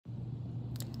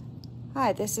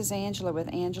Hi, this is Angela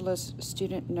with Angela's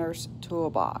Student Nurse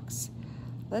Toolbox.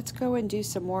 Let's go and do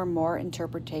some more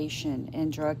interpretation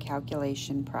and drug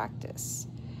calculation practice.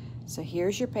 So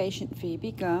here's your patient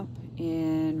Phoebe Gump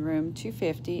in room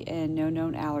 250 and no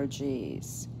known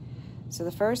allergies. So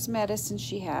the first medicine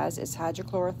she has is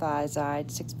hydrochlorothiazide,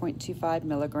 6.25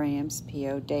 milligrams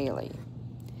PO daily.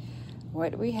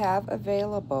 What we have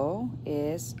available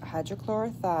is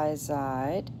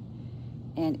hydrochlorothiazide,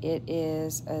 and it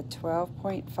is a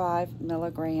 12.5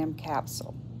 milligram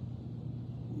capsule.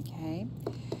 Okay,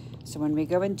 so when we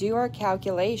go and do our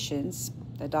calculations,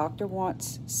 the doctor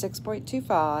wants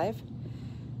 6.25.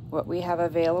 What we have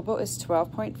available is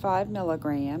 12.5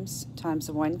 milligrams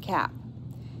times 1 cap,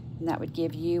 and that would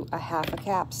give you a half a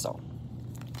capsule.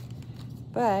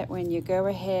 But when you go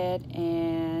ahead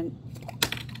and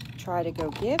try to go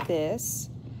give this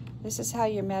is how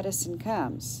your medicine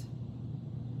comes.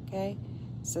 Okay,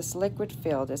 it's this liquid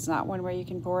filled. It's not one where you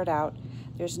can pour it out.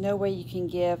 There's no way you can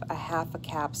give a half a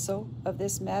capsule of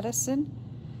this medicine,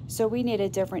 so we need a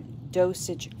different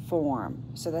dosage form.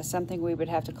 So that's something we would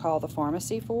have to call the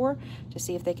pharmacy for to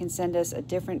see if they can send us a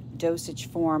different dosage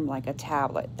form, like a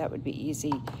tablet. That would be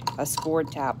easy. A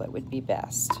scored tablet would be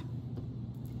best.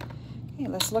 Okay,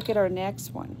 let's look at our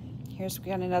next one. We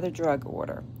got another drug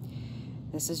order.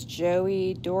 This is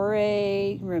Joey Dore,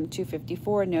 room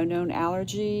 254, no known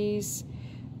allergies.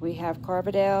 We have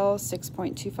Carvedel,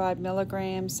 6.25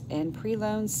 milligrams, and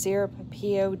Prelone syrup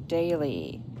PO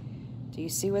daily. Do you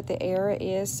see what the error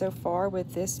is so far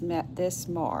with this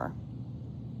MAR?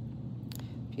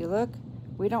 If you look,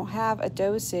 we don't have a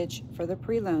dosage for the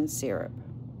Prelone syrup.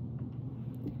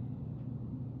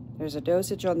 There's a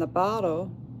dosage on the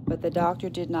bottle, but the doctor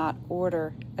did not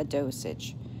order a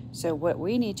dosage. So what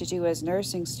we need to do as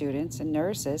nursing students and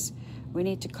nurses, we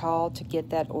need to call to get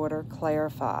that order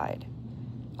clarified.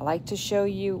 I like to show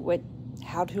you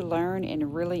how to learn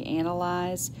and really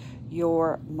analyze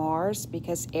your MARs,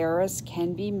 because errors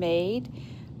can be made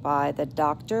by the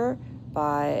doctor,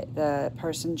 by the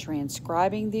person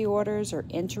transcribing the orders or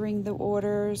entering the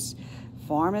orders,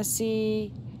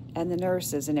 pharmacy, and the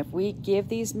nurses. And if we give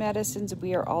these medicines,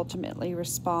 we are ultimately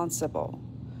responsible,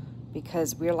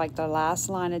 because we're like the last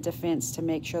line of defense to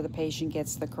make sure the patient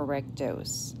gets the correct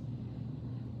dose.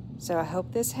 So I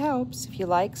hope this helps. If you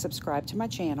like, subscribe to my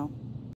channel.